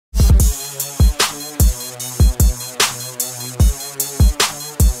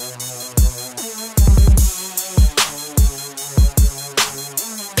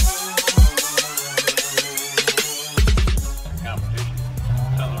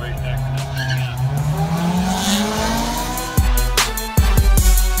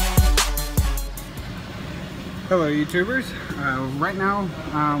Hello YouTubers, right now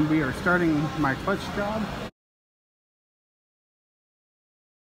we are starting my clutch job.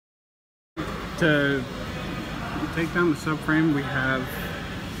 To take down the subframe we have,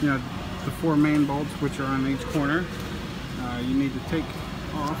 the 4 main bolts which are on each corner. You need to take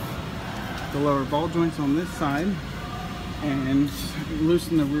off the lower ball joints on this side and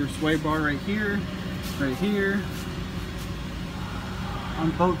loosen the rear sway bar right here,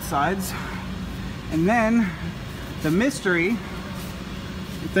 on both sides. And then the mystery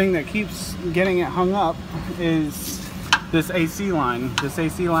thing that keeps getting it hung up is this AC line. This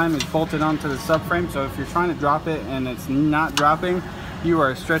AC line is bolted onto the subframe, so if you're trying to drop it and it's not dropping, you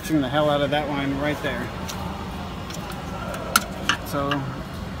are stretching the hell out of that line right there. So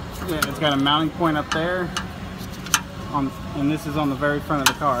yeah, it's got a mounting point up there, and this is on the very front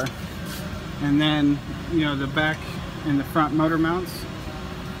of the car. And then, the back and the front motor mounts.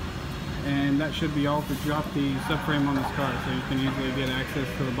 And that should be all to drop the subframe on this car, so you can easily get access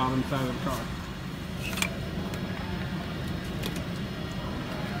to the bottom side of the car.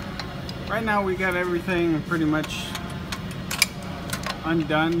 Right now we got everything pretty much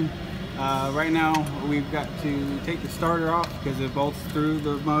undone. Right now we've got to take the starter off because it bolts through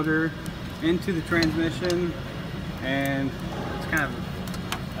the motor into the transmission, and it's kind of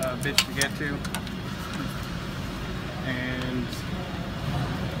a bitch to get to. And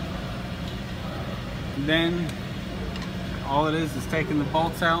then all it is taking the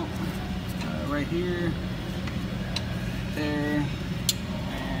bolts out right here, there,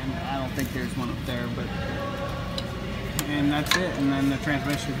 and I don't think there's one up there, and that's it. And then the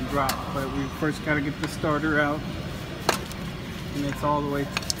transmission can drop, but we first got to get the starter out, and it's all the way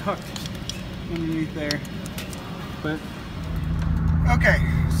tucked underneath there. But okay,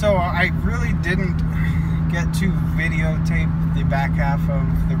 so I really didn't get to videotape the back half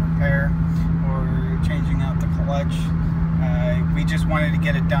of the repair or changing out the clutch. We just wanted to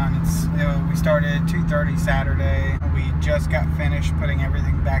get it done. We started 2:30 Saturday. We just got finished putting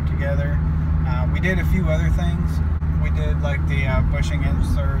everything back together. We did a few other things. We did like the bushing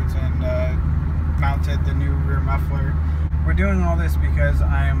inserts and mounted the new rear muffler. We're doing all this because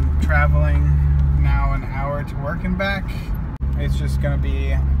I am traveling now an hour to work and back. It's just going to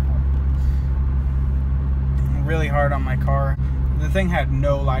be really hard on my car. The thing had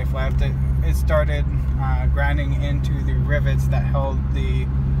no life left. It started grinding into the rivets that held the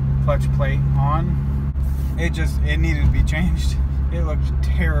clutch plate on. It needed to be changed. It looked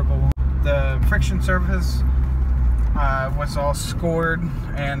terrible. The friction surface was all scored,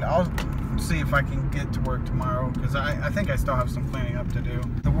 and I'll see if I can get to work tomorrow because I think I still have some cleaning up to do.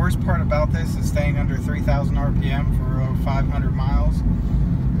 The worst part about this is staying under 3,000 RPM for over 500 miles.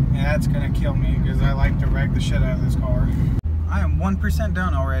 And that's gonna kill me because I like to wreck the shit out of this car. I am 1%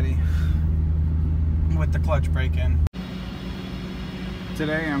 done already with the clutch break-in.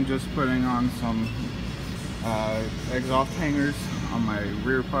 Today I'm just putting on some exhaust hangers on my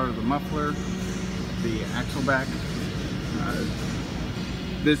rear part of the muffler, the axle back.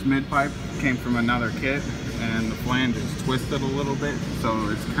 This mid-pipe came from another kit, and the flange is twisted a little bit, so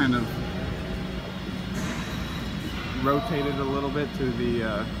it's kind of rotated a little bit to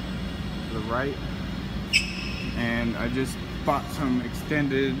the right. And I just bought some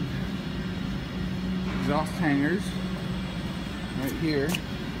extended exhaust hangers right here.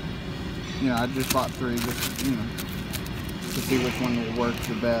 I just bought 3 just to see which one will work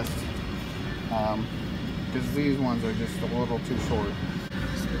the best, because these ones are just a little too short.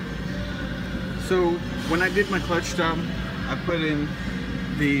 So when I did my clutch job, I put in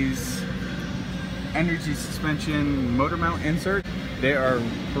these energy suspension motor mount insert. They are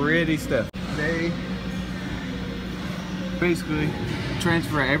pretty stiff. They basically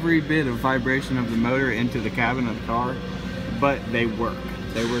transfer every bit of vibration of the motor into the cabin of the car, but they work.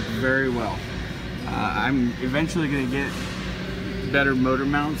 They work very well. I'm eventually going to get better motor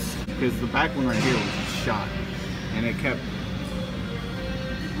mounts because the back one right here was just shot, and it kept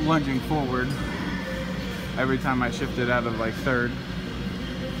lunging forward every time I shifted out of like third.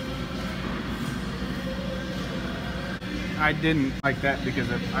 I didn't like that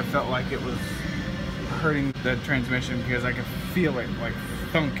because I felt like it was hurting the transmission because I could feel it like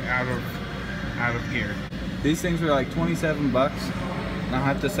thunk out of gear. These things were like 27 bucks. And I'll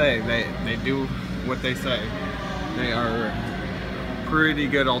have to say, they do what they say. They are a pretty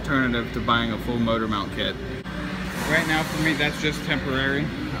good alternative to buying a full motor mount kit. Right now for me that's just temporary,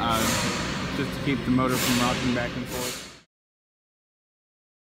 just to keep the motor from rocking back and forth.